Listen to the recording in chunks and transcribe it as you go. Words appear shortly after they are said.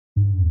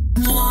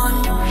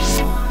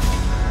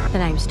The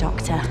name's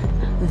Doctor.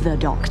 The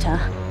Doctor.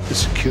 The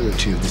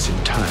security of this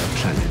entire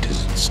planet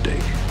is at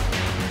stake.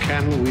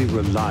 Can we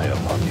rely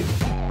upon you?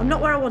 I'm not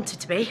where I wanted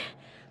to be,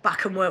 but I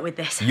can work with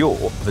this. You're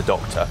the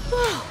Doctor.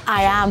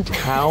 I am.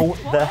 How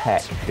the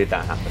heck did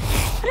that happen?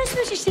 I don't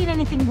suppose you've seen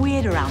anything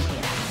weird around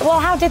here.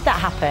 Well, how did that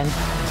happen?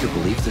 You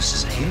believe this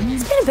is him?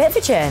 It's been a bit of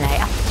a journey.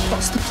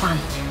 What's the plan?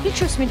 You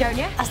trust me, don't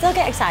you? I still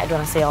get excited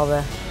when I see all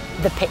the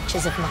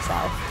pictures of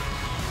myself.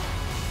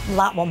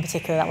 That one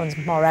particularly, that one's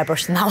more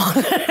airbrushed than that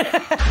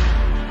one.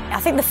 I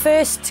think the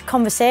first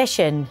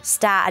conversation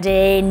started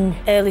in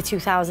early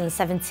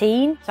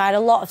 2017. So I had a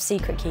lot of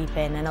secret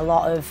keeping and a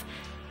lot of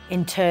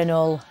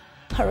internal,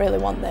 I really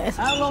want this.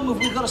 How long have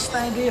we got to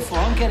stand here for?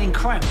 I'm getting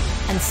cramped.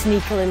 And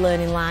sneakily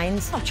learning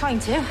lines. I'm trying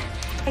to,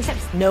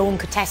 except No one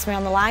could test me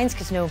on the lines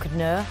because no one could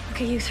know.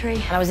 look at you three.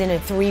 And I was in a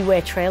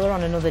three-way trailer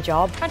on another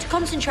job. Trying to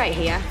concentrate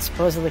here.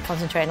 Supposedly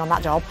concentrating on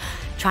that job,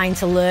 trying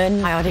to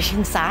learn my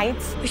audition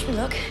sides. Wish me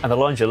luck. And the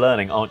lines you're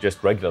learning aren't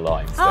just regular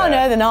lines. Oh,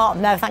 no, they're not.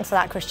 No, thanks for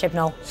that, Chris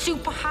Chibnall.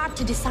 Super hard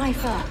to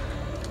decipher.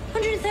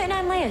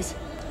 139 layers,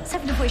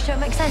 7 of which don't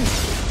make sense.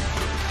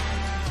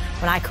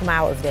 When I come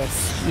out of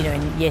this, you know,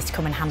 in years to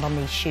come and hand on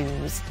these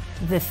shoes,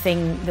 the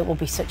thing that will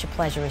be such a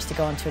pleasure is to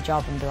go onto a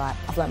job and be like,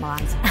 I've learnt my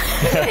lines.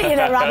 You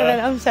know, rather than,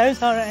 I'm so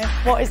sorry.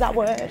 What is that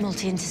word?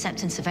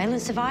 Multi-intercept and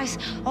surveillance device.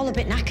 All a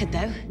bit knackered,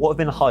 though. What have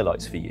been the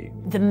highlights for you?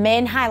 The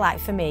main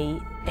highlight for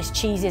me, as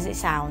cheesy as it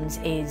sounds,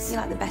 is You're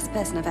like the best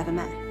person I've ever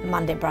met.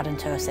 Mandip, Brad and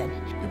Tosin.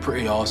 You're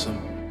pretty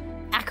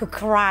awesome. I could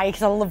cry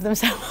because I love them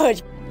so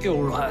much. You're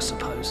all right, I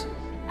suppose.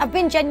 I've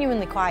been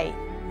genuinely quite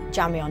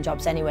jammy on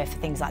jobs anyway for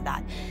things like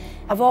that.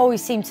 I've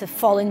always seemed to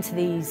fall into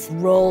these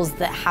roles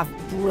that have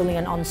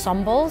brilliant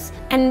ensembles,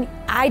 and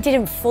I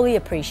didn't fully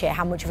appreciate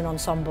how much of an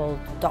ensemble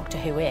Doctor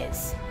Who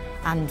is.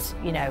 And,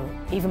 you know,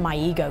 even my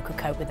ego could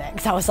cope with it,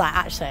 because I was like,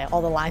 actually,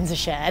 all the lines are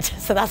shared,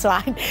 so that's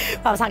fine.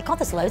 But I was like, God,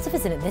 there's loads of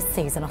us in it this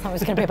season. I thought it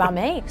was going to be about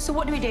me. So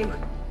what do we do?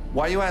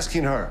 Why are you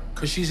asking her?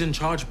 Because she's in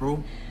charge,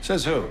 bro.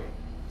 Says who?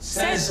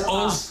 Says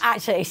us.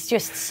 Actually, it's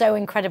just so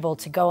incredible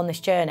to go on this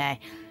journey,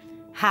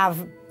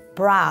 have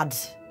Brad,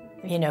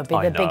 you know, be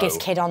I the know. biggest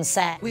kid on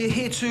set. We're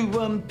here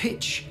to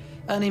pitch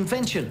an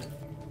invention.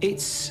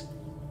 It's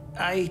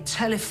a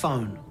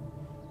telephone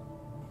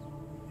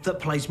that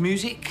plays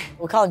music.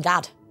 We call him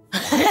Dad.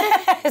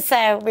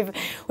 So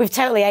we've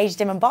totally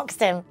aged him and boxed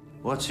him.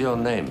 What's your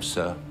name,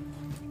 sir?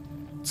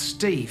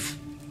 Steve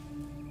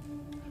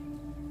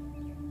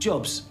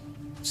Jobs.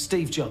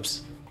 Steve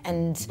Jobs.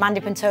 And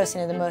Mandip and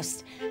Tosin are the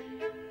most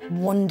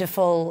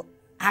wonderful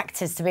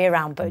actors to be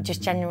around, but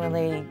just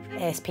genuinely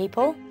ace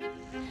people.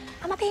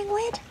 Am I being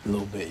weird? A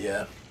little bit,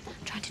 yeah.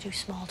 I'm trying to do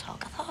small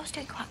talk. I thought I was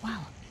doing quite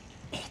well.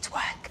 It's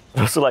work.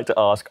 I'd also like to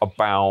ask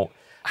about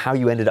how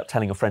you ended up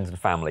telling your friends and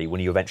family when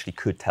you eventually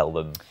could tell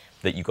them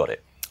that you got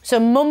it.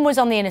 So Mum was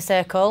on the inner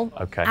circle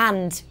Okay.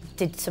 and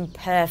did some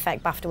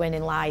perfect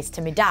BAFTA-winning lies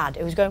to my dad,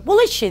 who was going, well,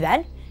 is she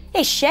then?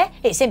 Is she?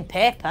 It's in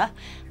paper.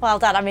 Well,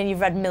 Dad, I mean, you've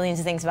read millions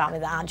of things about me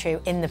that aren't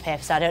true in the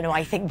paper, so I don't know why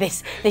you think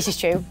this is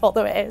true,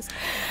 although it is.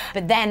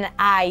 But then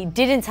I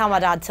didn't tell my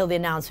dad till the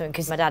announcement,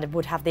 because my dad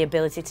would have the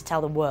ability to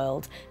tell the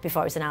world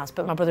before it was announced.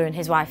 But my brother and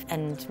his wife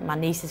and my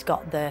niece has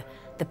got the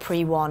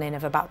pre-warning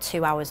of about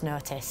 2 hours'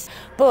 notice.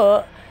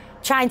 But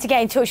trying to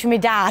get in touch with my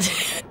dad.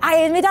 Is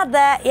my dad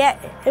there? Yeah,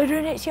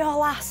 Adrian, it's your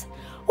lass.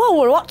 Well,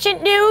 we're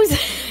watching news.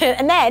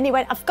 And then he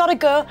went, I've got to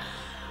go.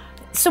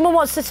 Someone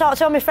wants to talk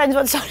to, all my friends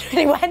want to talk to, and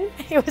he went.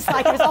 He was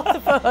like, he was off the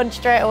phone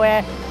straight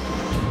away.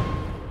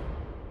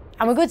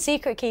 I'm a good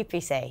secret keeper,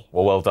 you see.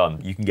 Well, well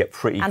done. You can get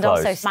pretty And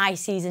close. also my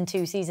season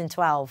 2, season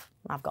 12,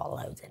 I've got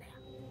loads in here.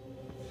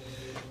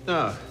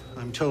 Ah,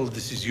 I'm told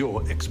this is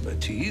your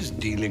expertise,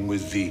 dealing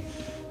with the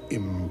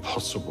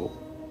impossible.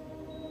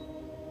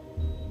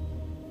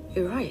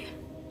 You're right.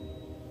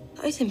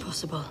 That is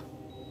impossible.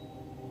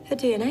 Her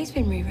DNA's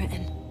been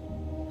rewritten.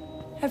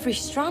 Every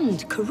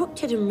strand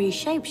corrupted and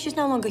reshaped. She's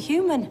no longer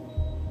human.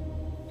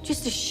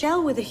 Just a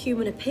shell with a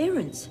human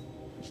appearance.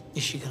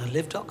 Is she gonna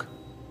live, Doc?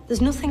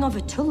 There's nothing of her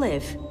to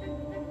live.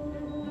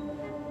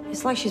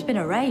 It's like she's been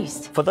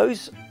erased. For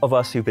those of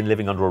us who've been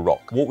living under a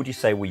rock, what would you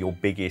say were your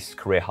biggest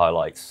career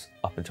highlights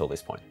up until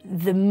this point?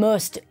 The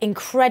most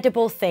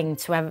incredible thing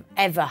to have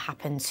ever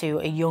happen to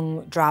a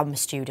young drama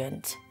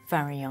student,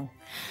 very young.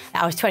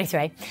 I was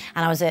 23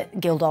 and I was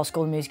at Guildhall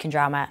School of Music and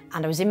Drama,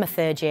 and I was in my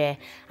 3rd year,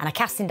 and a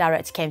casting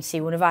director came to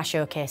see one of our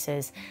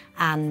showcases,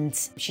 and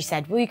she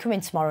said, will you come in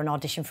tomorrow and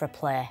audition for a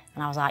play?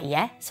 And I was like,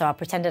 yeah. So I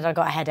pretended I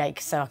got a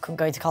headache so I couldn't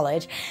go to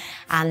college,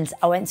 and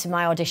I went to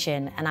my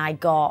audition and I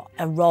got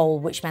a role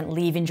which meant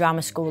leaving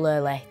drama school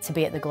early to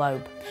be at the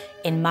Globe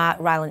in Mark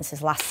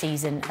Rylance's last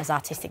season as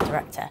artistic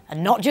director.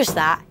 And not just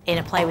that, in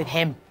a play with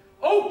him.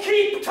 Oh,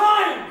 keep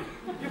time!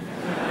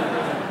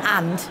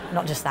 And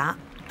not just that,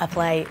 a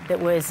play that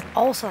was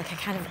also like a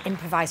kind of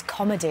improvised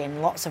comedy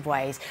in lots of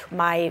ways.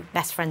 My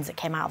best friends that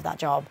came out of that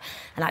job,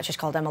 an actress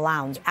called Emma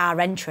Lowndes, our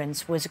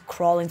entrance was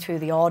crawling through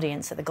the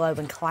audience at the Globe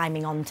and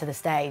climbing onto the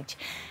stage.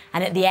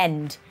 And at the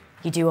end,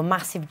 you do a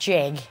massive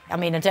jig. I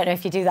mean, I don't know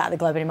if you do that at the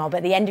Globe anymore, but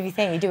at the end of your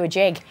thing, you do a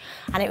jig.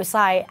 And it was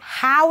like,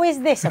 how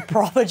is this a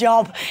proper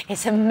job?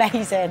 It's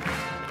amazing.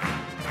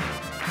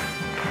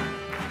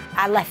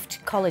 I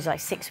left college like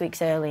 6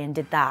 weeks early and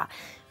did that.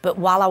 But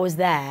while I was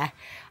there,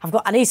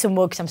 I need some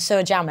wood because I'm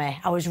so jammy.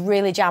 I was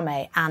really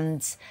jammy,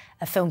 and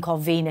a film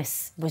called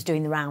Venus was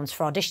doing the rounds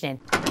for auditioning.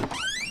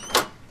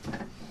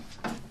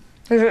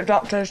 Is it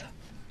doctors?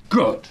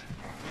 Good.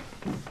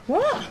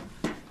 What?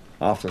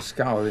 After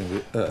scouring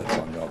the earth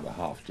on your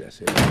behalf,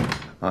 Jessie,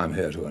 I'm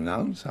here to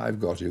announce I've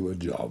got you a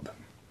job.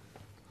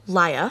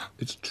 Liar.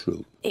 It's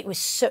true. It was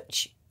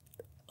such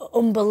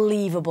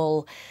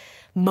unbelievable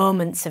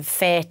moments of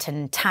fate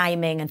and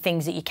timing and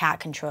things that you can't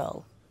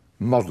control.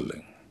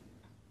 Modelling.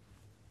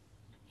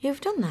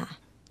 You've done that?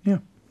 Yeah.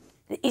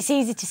 It's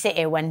easy to sit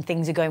here when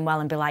things are going well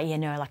and be like, you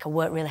know, like I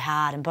work really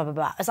hard and blah, blah,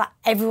 blah. It's like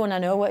everyone I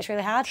know works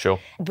really hard. Sure.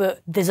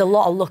 But there's a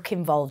lot of luck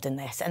involved in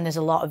this, and there's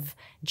a lot of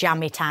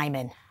jammy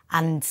timing.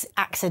 And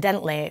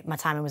accidentally, my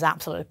timing was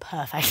absolutely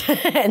perfect.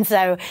 And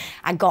so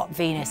I got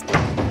Venus.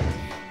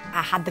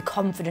 I had the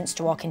confidence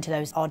to walk into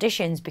those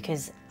auditions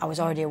because I was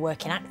already a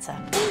working actor.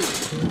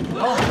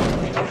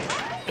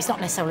 It's not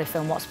necessarily a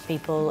film what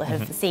people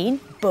have seen,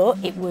 but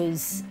it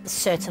was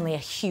certainly a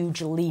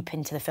huge leap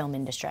into the film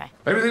industry.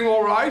 Everything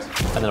all right?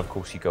 And then, of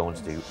course, you go on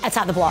to do...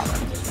 Attack the Block.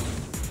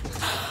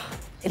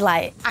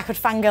 Like, I could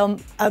fangirl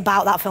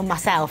about that film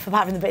myself,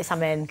 apart from the bits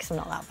I'm in, because I'm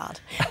not that bad.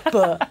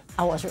 But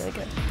I was really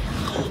good.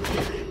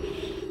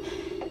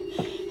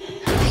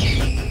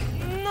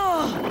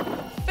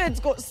 No, Fed's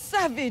got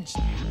savage.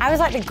 I was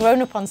like the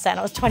grown-up on set, and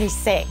I was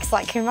 26.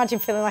 Like, can you imagine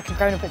feeling like a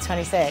grown-up at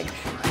 26?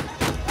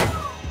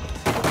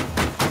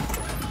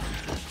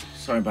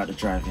 Sorry about the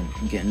driving.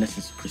 I'm getting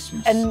lessons for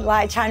Christmas. And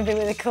like trying to be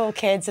with the cool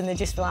kids, and they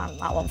just be like,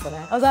 that one funny.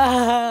 I was like,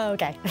 oh,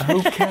 okay.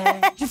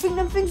 Okay. Do you think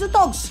them things are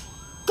dogs?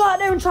 Go out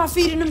there and try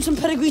feeding them some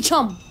pedigree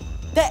chum.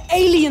 They're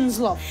aliens,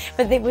 love.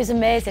 But it was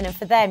amazing, and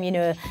for them, you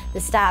know, the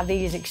start of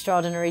these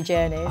extraordinary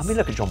journeys. I mean,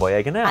 look at John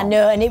Boyega now. I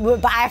know, and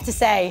but I have to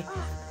say,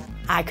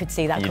 I could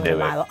see that coming a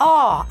mile.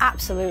 Oh,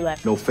 absolutely.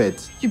 No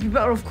feds. You'd be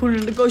better off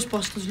calling the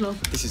Ghostbusters,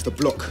 love. This is the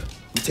block.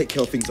 We take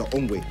care of things our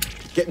own way.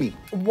 Get me?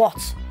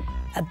 What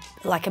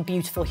like a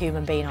beautiful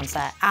human being on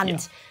set,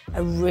 and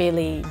a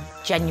really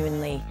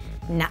genuinely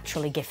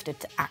naturally gifted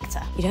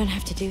actor. You don't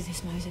have to do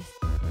this, Moses.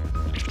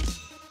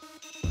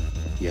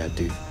 Yeah, I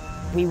do.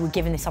 We were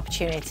given this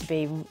opportunity to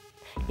be,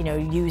 you know,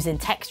 using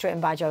text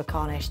written by Joe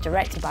Cornish,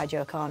 directed by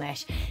Joe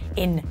Cornish,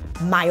 in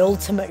my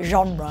ultimate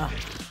genre.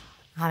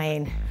 I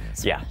mean,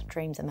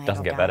 dreams are made.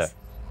 Doesn't get better.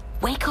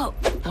 Wake up.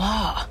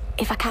 What?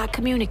 If I can't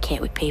communicate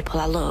with people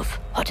I love,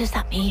 what does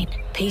that mean?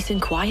 Peace and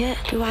quiet?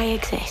 Do I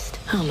exist?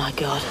 Oh my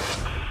God.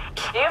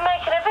 You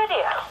making a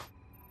video?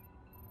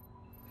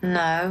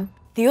 No.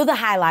 The other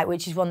highlight,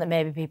 which is one that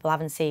maybe people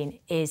haven't seen,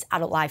 is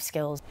adult life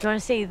skills. Do you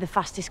want to see the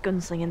fastest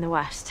gunsling in the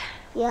West?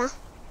 Yeah.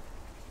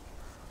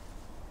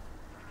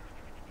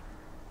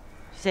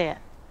 See it?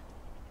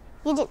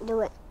 You didn't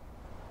do it.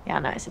 Yeah, I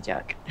know, it's a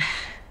joke.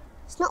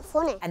 It's not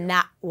funny. And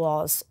that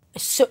was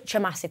such a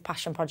massive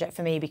passion project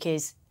for me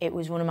because it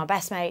was one of my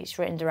best mates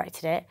written and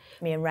directed it,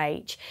 me and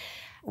Rach.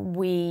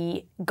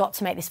 We got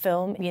to make this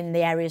film in the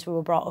areas we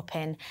were brought up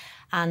in,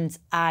 and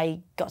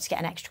I got to get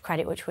an extra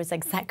credit, which was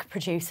exec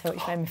producer,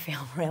 which made me feel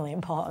really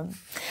important.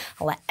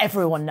 I'll let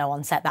everyone know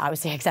on set that I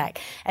was the exec.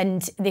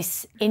 And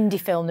this indie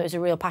film that was a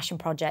real passion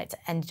project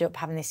ended up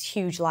having this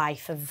huge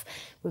life of,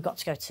 we got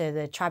to go to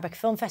the Tribeca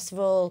Film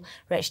Festival,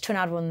 Rach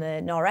Tunnard won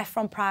the Nora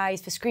Ephron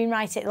Prize for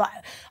screenwriting, like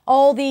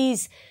all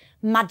these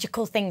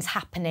magical things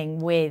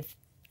happening with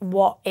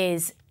what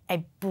is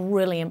a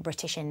brilliant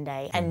British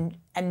indie.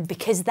 And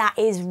because that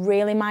is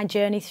really my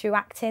journey through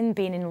acting,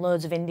 being in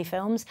loads of indie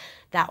films,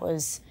 that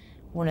was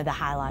one of the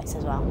highlights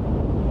as well.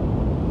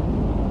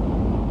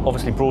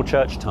 Obviously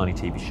Broadchurch, tiny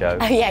TV show.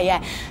 Oh,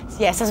 yeah.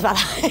 Yes, I was about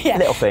that. Yeah.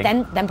 Little thing.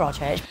 Then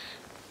Broadchurch.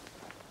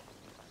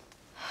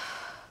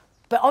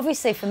 But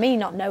obviously for me,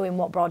 not knowing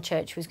what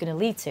Broadchurch was going to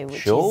lead to,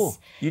 which is...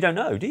 You don't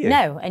know, do you?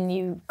 No, and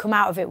you come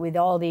out of it with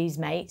all these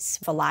mates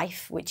for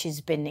life, which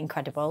has been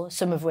incredible,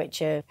 some of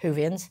which are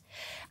Whovians.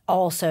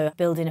 Also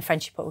building a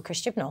friendship up with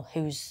Chris Chibnall,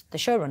 who's the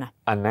showrunner.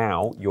 And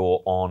now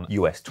you're on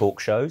US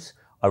talk shows.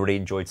 I really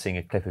enjoyed seeing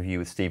a clip of you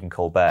with Stephen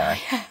Colbert,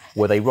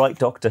 where they write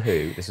Doctor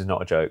Who, this is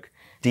not a joke,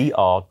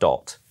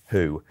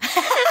 Dr.Who.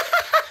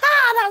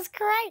 That's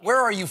great. Where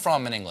are you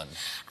from in England?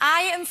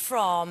 I am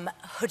from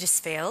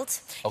Huddersfield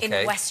in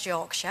West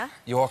Yorkshire.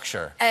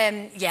 Yorkshire.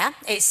 Yeah,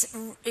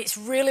 it's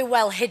really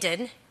well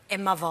hidden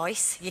in my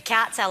voice. You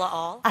can't tell at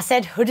all. I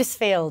said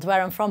Huddersfield,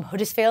 where I'm from,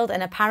 Huddersfield,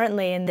 and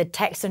apparently in the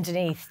text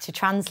underneath to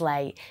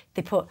translate,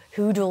 they put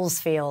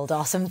Hoodlesfield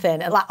or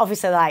something. And like,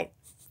 obviously, like,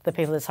 the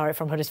people that saw it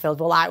from Huddersfield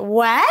were like,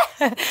 where?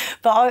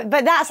 but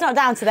that's not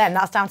down to them.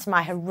 That's down to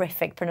my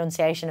horrific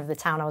pronunciation of the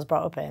town I was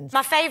brought up in.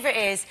 My favourite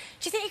is,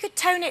 do you think you could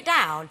tone it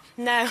down?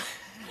 No.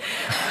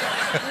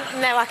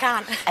 No, I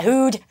can't.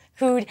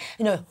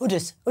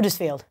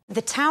 Huddersfield.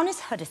 The town is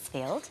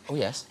Huddersfield. Oh,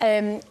 yes.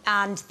 And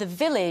the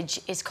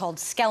village is called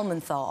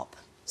Skelmanthorpe.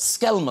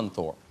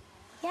 Skelmanthorpe.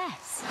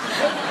 Yes.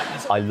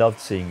 I loved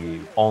seeing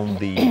you on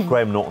the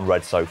Graham Norton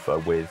red sofa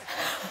with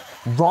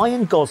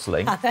Ryan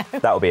Gosling.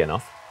 That would be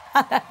enough.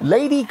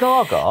 Lady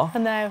Gaga. I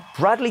know.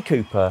 Bradley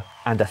Cooper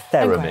and a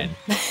theremin.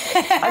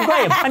 And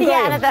Graham. And Graham.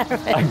 Yeah, and a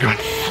theremin. And Graham.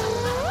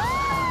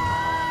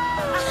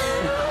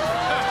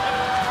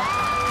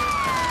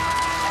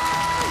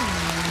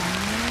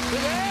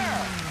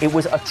 It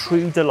was a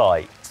true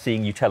delight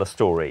seeing you tell a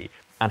story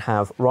and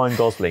have Ryan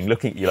Gosling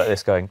looking at you like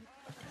this going...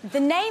 The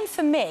name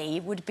for me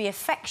would be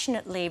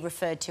affectionately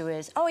referred to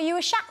as, oh, are you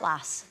a Shat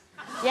lass?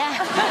 Yeah,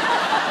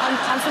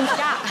 I'm from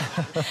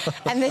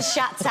Shat. And there's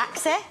Shat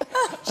taxi,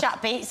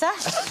 Shat pizza,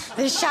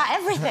 there's Shat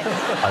everything.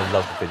 I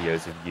love the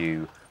videos of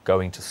you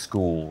going to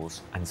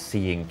schools and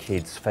seeing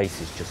kids'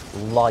 faces just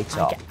light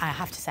up. I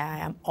have to say, I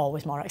am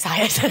always more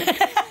excited.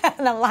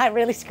 And I'm like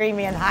really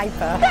screamy and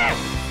hyper.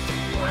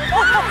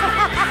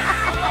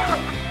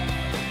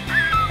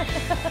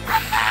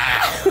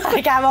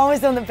 Like I'm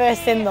always the one that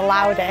bursts in the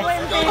loudest.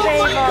 Oh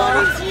my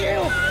God, it's you!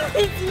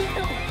 It's you!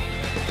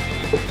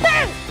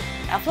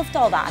 I've loved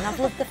all that, and I've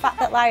loved the fact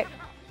that like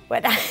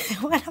when I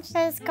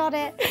first got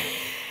it,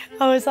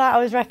 I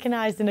was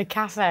recognised in a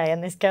cafe,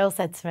 and this girl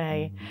said to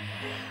me,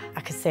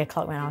 I could see a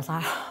clock when I was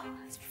like, oh,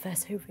 it's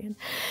Vesuvian.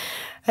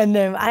 And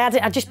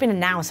I'd just been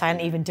announced, so I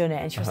hadn't even done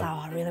it, and she was like,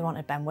 oh, I really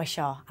wanted Ben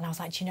Whishaw, and I was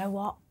like, do you know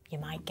what? You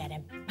might get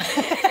him.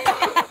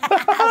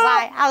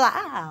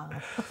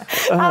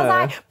 I was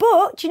like,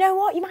 but do you know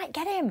what? You might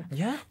get him.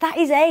 Yeah. That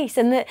is ace.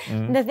 And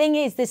the thing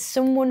is, there's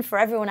someone for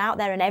everyone out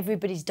there, and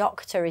everybody's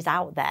doctor is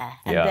out there.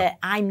 And that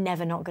I'm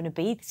never not going to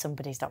be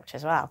somebody's doctor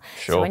as well.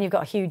 Sure. So when you've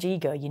got a huge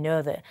ego, you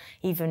know that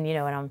even, you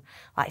know, when I'm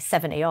like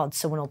 70 odd,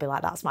 someone will be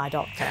like, that's my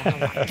doctor. And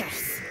I'm like,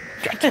 yes.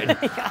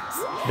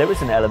 Yes. There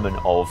is an element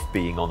of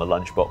being on the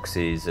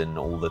lunchboxes and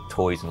all the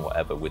toys and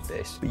whatever with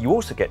this, but you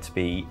also get to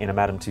be in a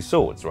Madame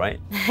Tussauds, right?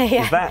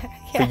 Yeah. Was that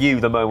for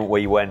you the moment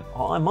where you went,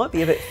 oh, I might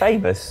be a bit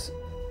famous?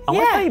 Am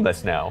I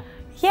famous now?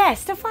 Yeah,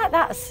 stuff like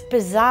that's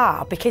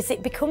bizarre because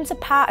it becomes a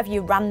part of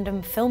your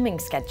random filming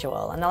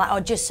schedule. And they're like,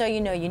 oh, just so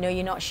you know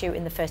you're not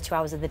shooting the first 2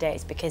 hours of the day.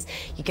 It's because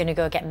you're going to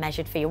go get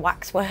measured for your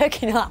wax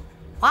work. And you're like,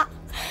 what?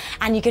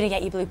 And you're going to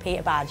get your Blue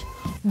Peter badge.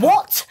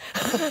 What?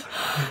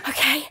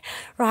 Okay,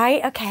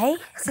 right, okay.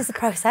 This is the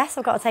process.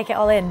 I've got to take it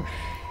all in.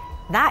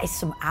 That is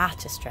some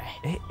artistry.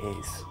 It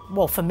is.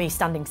 Well, for me,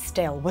 standing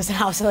still was an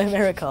absolute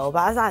miracle. But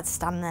I was like to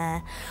stand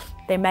there.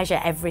 They measure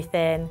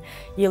everything.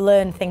 You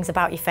learn things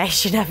about your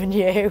face you never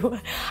knew.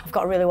 I've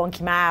got a really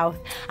wonky mouth.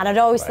 And I'd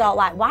always thought,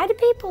 like, why do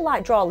people,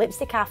 like, draw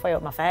lipstick halfway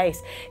up my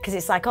face? Because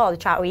it's like, oh, they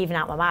try to even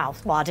out my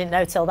mouth. Well, I didn't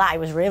know till that it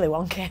was really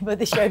wonky, but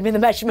they showed me the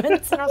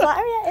measurements. And I was like,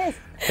 oh, yeah, it is.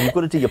 And you've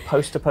got to do your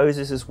poster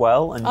poses as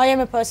well. And I am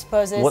a poster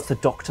poses. What's the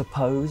doctor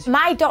pose?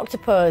 My doctor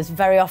pose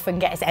very often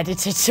gets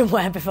edited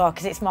somewhere before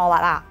because it's more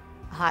like that.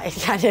 Like,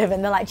 kind of,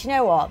 and they're like, do you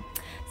know what?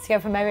 Let's go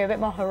for maybe a bit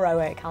more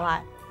heroic. I'm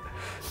like...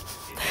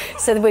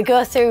 So we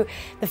go through,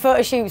 the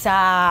photo shoots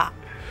are,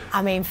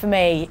 I mean, for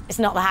me, it's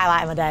not the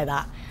highlight of my day,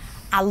 that.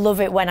 I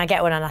love it when I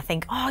get one and I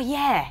think, oh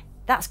yeah,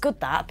 that's good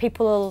that.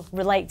 People will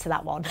relate to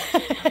that one.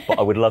 But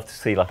I would love to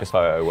see like a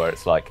photo where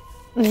it's like...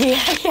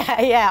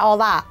 Yeah, all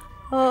that.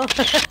 Oh.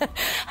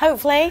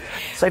 Hopefully.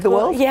 Save the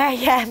world?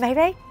 Yeah,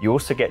 maybe. You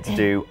also get to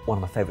do one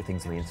of my favourite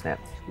things on the internet,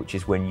 which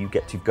is when you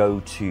get to go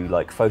to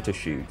like photo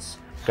shoots,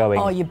 going...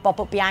 Oh, you bob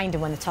up behind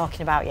them when they're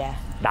talking about you.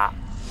 That.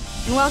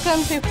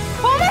 Welcome to...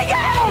 Oh my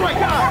God! Oh my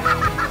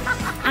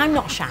God! I'm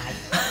not shy.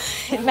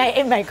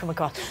 It may come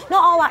across.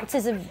 Not all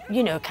actors have,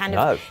 you know, kind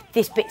of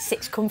this bit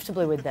sits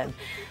comfortably with them.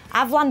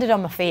 I've landed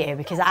on my feet here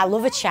because I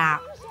love a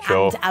chat.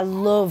 Sure. And I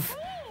love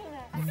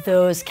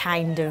those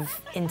kind of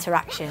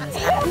interactions.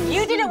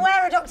 You didn't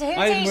wear a Doctor Who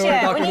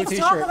t-shirt. We need to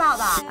talk about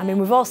that. I mean,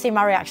 we've all seen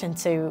my reaction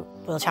to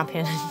World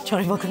Champion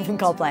Johnny Buckland from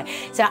Coldplay.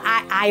 So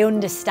I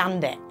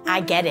understand it. I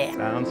get it.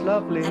 Sounds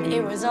lovely. And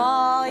it was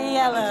all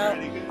yellow.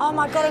 Oh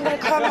my God, I'm going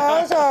to cry my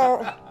eyes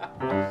out.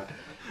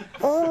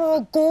 Oh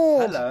my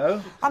God.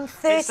 Hello. I'm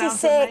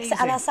 36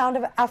 and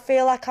I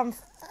feel like I'm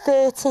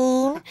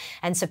 13.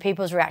 And so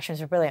people's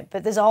reactions were brilliant.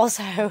 But there's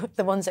also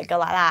the ones that go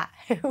like that,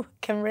 who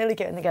can really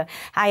get in and go,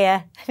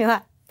 hiya. And you're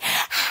like,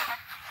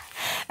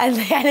 and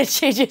the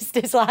energy just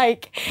is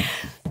like,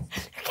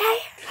 okay.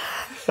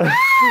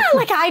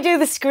 Like I do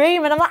the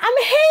scream and I'm like,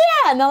 I'm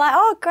here. And they're like,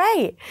 oh,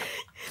 great.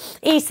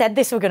 He said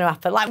this were going to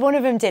happen. Like one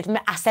of them did.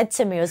 I said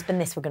to my husband,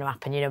 this were going to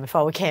happen, you know,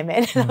 before we came in.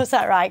 And I was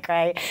like, right,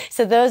 great.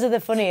 So those are the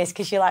funniest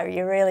because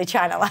you're really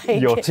trying to like...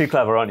 You're too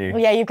clever, aren't you?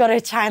 Yeah, you've got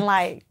to try and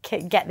like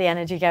get the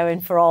energy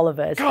going for all of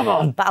us. Come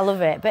on. But I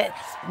love it. But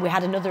we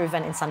had another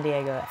event in San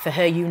Diego for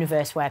Her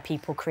Universe where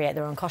people create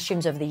their own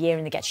costumes over the year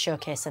and they get to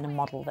showcase and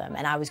model them.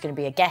 And I was going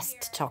to be a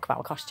guest to talk about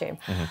a costume.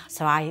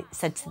 So I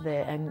said to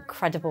the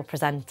incredible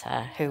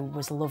presenter, who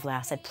was lovely,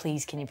 I said,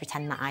 please, can you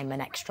pretend that I'm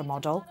an extra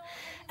model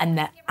and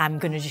that I'm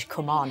going to just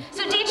come on.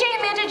 So DJ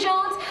Amanda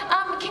Jones,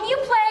 can you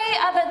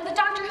play the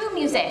Doctor Who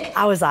music?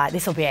 I was like,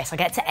 this will be it. So I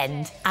get to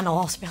end and I'll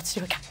also be able to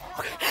do a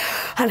catwalk.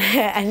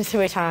 And so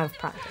which I've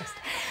practiced.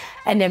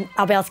 And then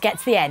I'll be able to get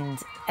to the end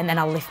and then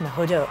I'll lift my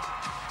hood up.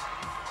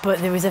 But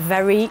there was a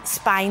very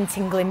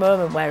spine-tingling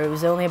moment where it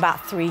was only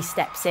about 3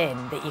 steps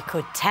in that you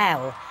could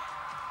tell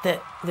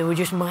that there were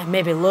just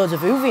maybe loads of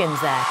Whovians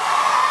there.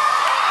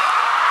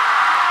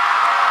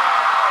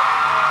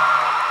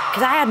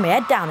 Because I had my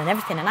head down and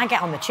everything, and I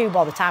get on the tube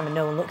all the time and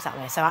no one looks at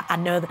me, so I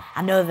know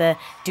the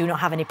do not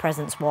have any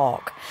presence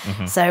walk.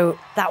 So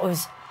that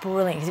was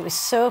brilliant, because it was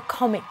so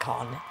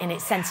Comic-Con in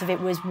its sense of it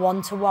was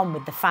one-to-one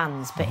with the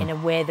fans, but in a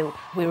way that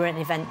we were at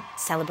an event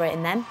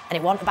celebrating them, and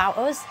it wasn't about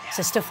us.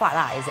 So stuff like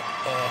that is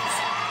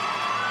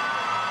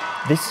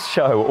it. This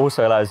show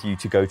also allows you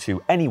to go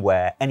to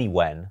anywhere,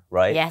 anywhen,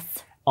 right? Yes.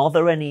 Are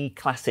there any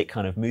classic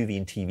kind of movie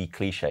and TV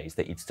cliches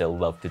that you'd still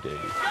love to do?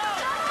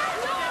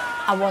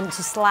 I want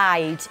to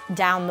slide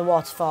down the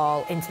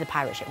waterfall into the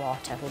pirate ship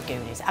water with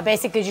Goonies. I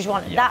basically just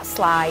want that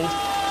slide.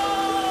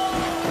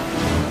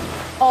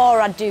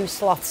 Or I'd do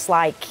sloths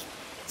like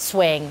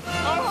swing.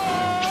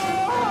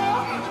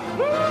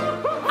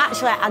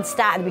 Actually, I'd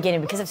start at the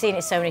beginning because I've seen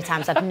it so many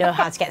times, I'd know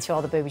how to get through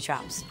all the booby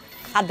traps.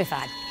 I'd be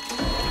fine.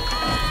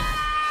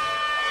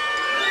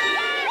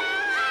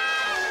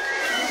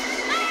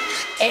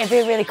 It'd be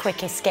a really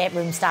quick escape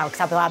room style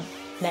because I'd be like,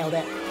 nailed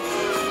it.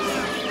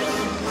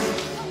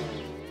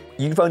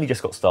 You've only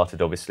just got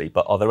started, obviously,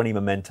 but are there any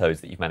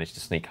mementos that you've managed to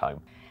sneak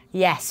home?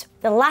 Yes.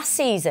 The last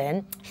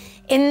season,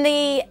 in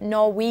the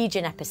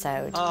Norwegian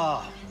episode...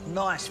 Ah,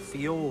 nice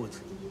fjord.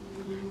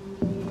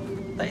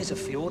 That is a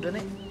fjord, isn't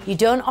it? You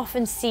don't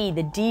often see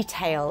the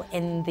detail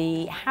in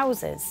the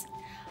houses.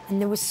 And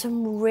there was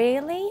some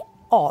really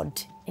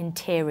odd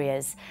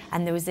interiors.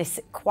 And there was this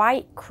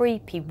quite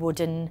creepy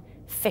wooden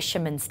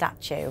fisherman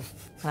statue.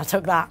 And I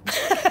took that.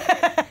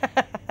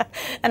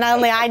 And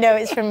only I know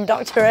it's from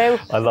Doctor Who.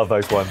 I love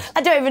those ones.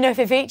 I don't even know if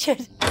it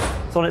featured.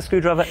 Sonic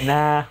screwdriver?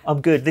 Nah, I'm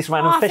good. This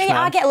random fish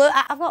man.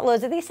 I've got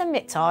loads of these. A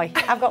mitt toy.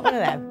 I've got one of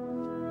them.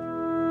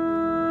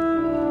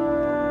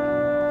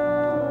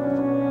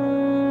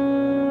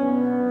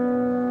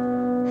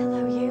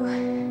 Hello, you.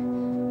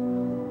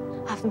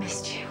 I've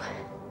missed you.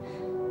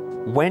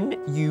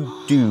 When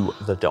you do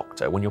the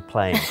Doctor, when you're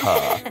playing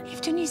her,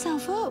 You've done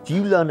yourself up. do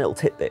you learn little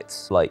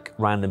tidbits, like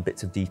random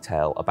bits of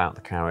detail about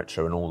the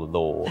character and all the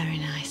lore? Very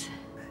nice.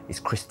 Is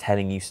Chris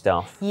telling you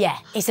stuff? Yeah,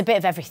 it's a bit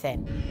of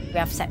everything. We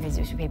have set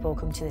visits with people who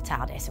come to the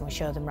TARDIS and we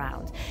show them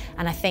round.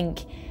 And I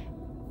think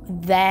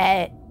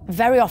they're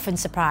very often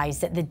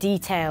surprised at the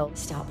detail.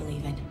 Start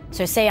believing.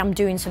 So say I'm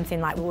doing something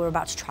like we're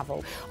about to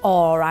travel,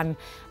 or I'm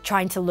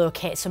trying to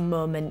locate some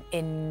moment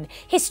in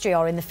history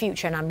or in the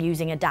future and I'm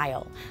using a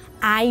dial.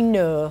 I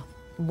know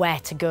where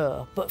to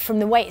go, but from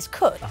the way it's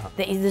cut,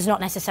 there's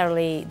not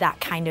necessarily that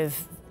kind of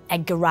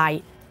Edgar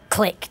Wright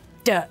click,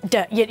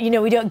 you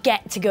know, we don't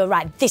get to go,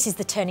 right, this is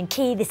the turning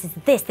key, this is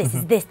this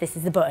is this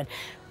is the button.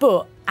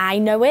 But I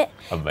know it.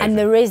 Amazing. And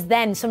there is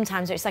then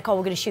sometimes where it's like, oh,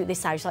 we're going to shoot this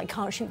side. It's like,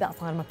 can't shoot that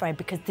side, I'm afraid,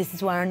 because this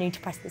is where I need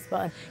to press this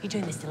button. You're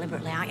doing this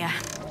deliberately, aren't you?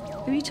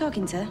 Who are you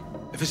talking to?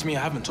 If it's me,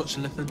 I haven't touched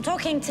anything. I'm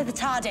talking to the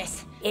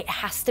TARDIS. It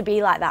has to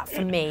be like that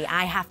for me.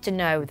 I have to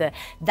know that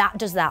that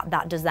does that,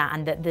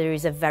 and that there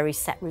is a very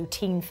set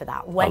routine for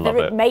that, whether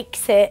it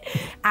makes it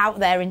out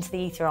there into the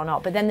ether or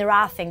not. But then there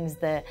are things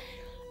that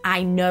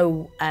I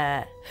know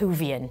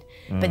Whovian,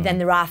 but then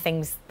there are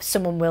things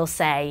someone will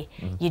say,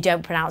 you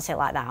don't pronounce it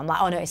like that. I'm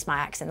like, oh no, it's my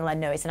accent. And they're like,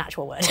 no, it's an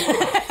actual word.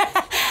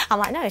 I'm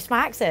like, no, it's my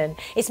accent.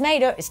 It's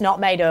made up, it's not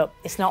made up,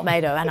 it's not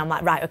made up. And I'm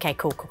like, right, okay,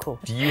 cool.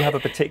 Do you have a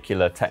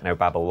particular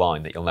techno-babble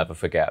line that you'll never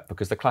forget?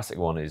 Because the classic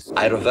one is...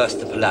 I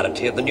reversed the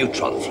polarity of the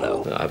neutron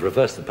flow. I've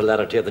reversed the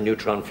polarity of the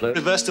neutron flow.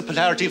 Reverse the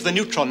polarity of the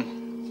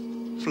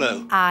neutron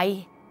flow.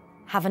 I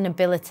have an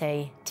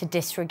ability to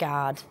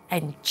disregard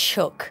and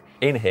chuck.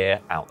 In here,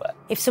 out there.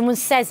 If someone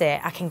says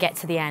it, I can get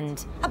to the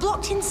end. A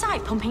blocked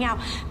inside, pumping out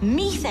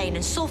methane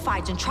and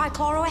sulfides and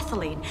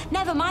trichloroethylene.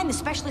 Never mind the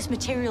specialist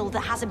material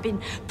that hasn't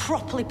been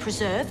properly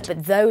preserved.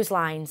 But those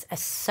lines are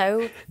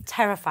so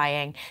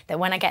terrifying that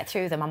when I get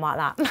through them, I'm like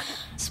that.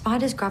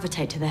 Spiders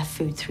gravitate to their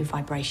food through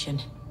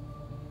vibration.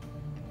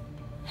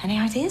 Any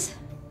ideas?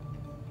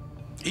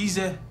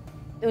 Easy.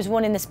 There was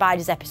one in the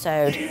Spiders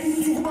episode. It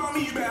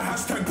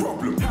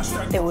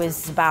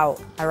was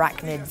about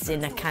arachnids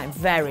in a kind of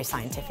very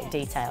scientific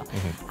detail.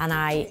 And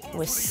I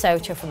was so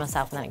chuffed with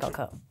myself and then it got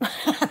cut.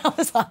 I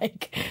was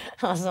like,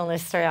 that was only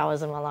 3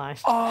 hours of my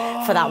life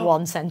for that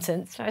one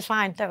sentence. It's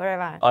fine, don't worry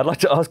about it. I'd like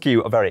to ask you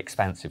a very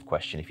expansive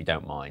question, if you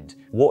don't mind.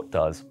 What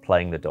does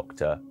playing the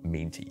Doctor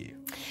mean to you?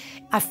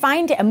 I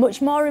find it a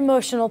much more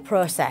emotional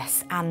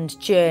process and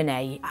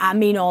journey. I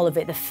mean all of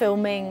it, the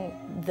filming,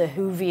 the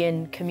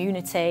Whovian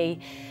community,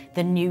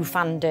 the new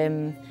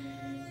fandom,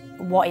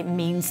 what it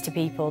means to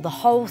people, the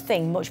whole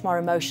thing much more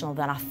emotional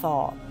than I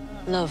thought.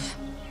 Love,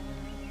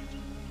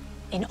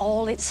 in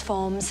all its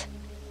forms,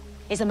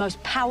 is the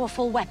most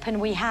powerful weapon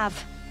we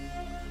have.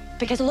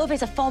 Because love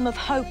is a form of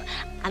hope,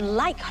 and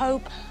like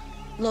hope,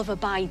 love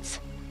abides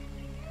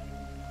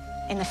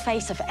in the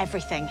face of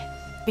everything.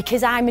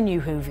 Because I'm a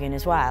new Whovian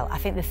as well, I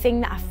think the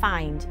thing that I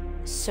find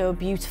so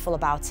beautiful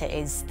about it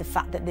is the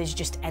fact that there's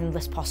just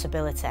endless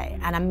possibility.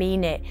 And I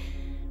mean it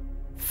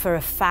for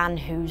a fan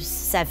who's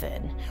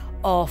 7,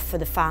 or for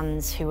the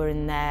fans who are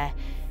in their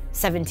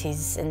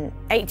 70s and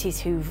 80s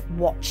who've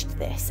watched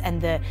this,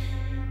 and the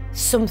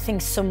something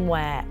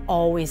somewhere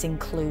always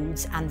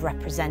includes and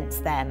represents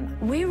them.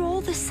 We're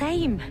all the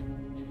same.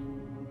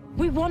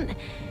 We want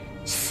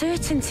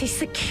certainty,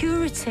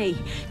 security,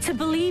 to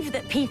believe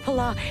that people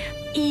are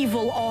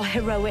evil or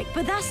heroic,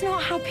 but that's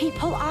not how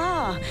people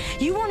are.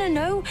 You want to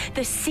know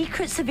the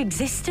secrets of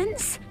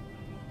existence?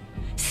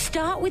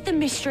 Start with the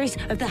mysteries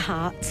of the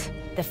heart.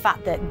 The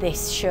fact that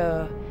this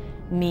show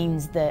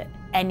means that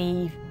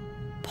any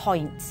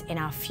point in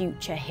our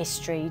future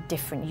history,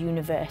 different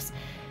universe,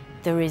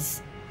 there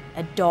is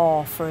a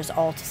door for us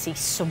all to see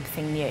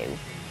something new.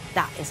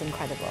 That is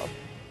incredible.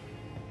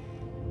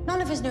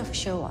 None of us know for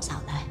sure what's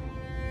out there.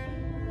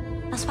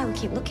 That's why we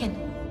keep looking.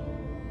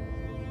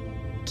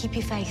 Keep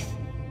your faith.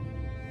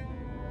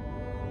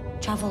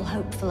 Travel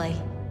hopefully.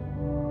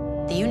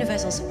 The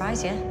universe will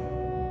surprise you.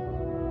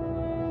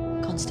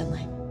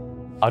 Constantly.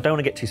 I don't want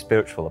to get too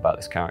spiritual about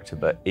this character,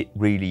 but it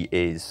really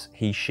is,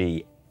 he,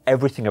 she,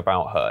 everything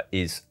about her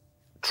is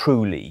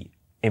truly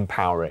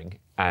empowering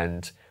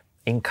and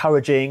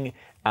encouraging,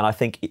 and I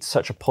think it's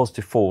such a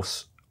positive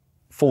force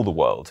for the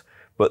world.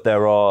 But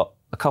there are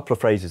a couple of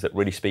phrases that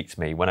really speak to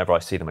me. Whenever I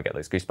see them, I get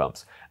those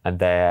goosebumps, and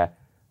they're,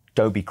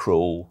 don't be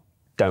cruel,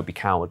 don't be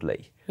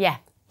cowardly. Yeah.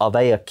 Are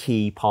they a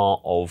key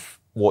part of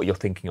what you're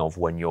thinking of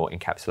when you're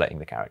encapsulating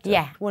the character?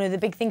 Yeah, one of the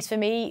big things for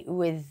me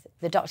with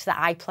the Doctor that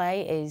I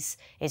play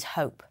is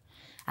hope.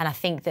 And I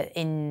think that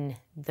in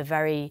the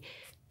very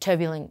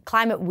turbulent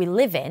climate we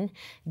live in,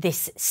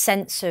 this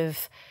sense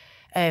of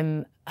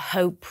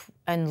hope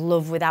and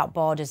love without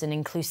borders and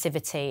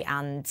inclusivity,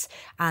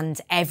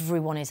 and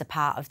everyone is a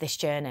part of this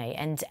journey,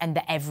 and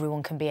that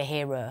everyone can be a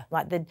hero.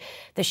 Like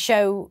the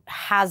show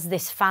has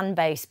this fan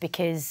base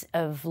because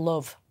of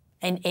love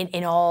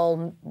in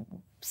all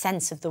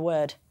sense of the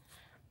word.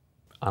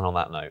 And on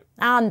that note.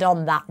 And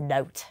on that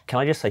note. Can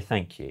I just say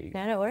thank you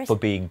No worries. for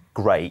being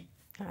great,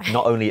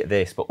 not only at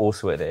this, but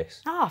also at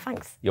this. Oh,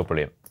 thanks. You're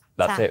brilliant.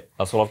 That's it.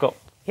 That's all I've got.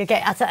 You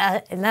get,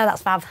 no,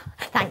 that's fab.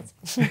 Thanks.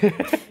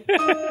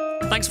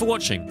 Thanks for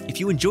watching. If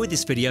you enjoyed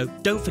this video,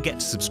 don't forget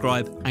to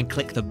subscribe and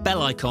click the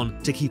bell icon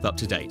to keep up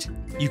to date.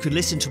 You can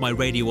listen to my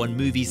Radio 1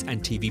 movies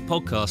and TV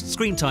podcast,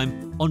 Screen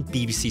Time, on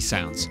BBC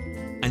Sounds.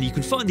 And you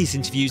can find these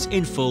interviews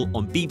in full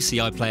on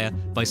BBC iPlayer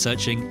by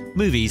searching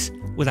Movies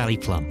with Ali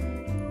Plumb.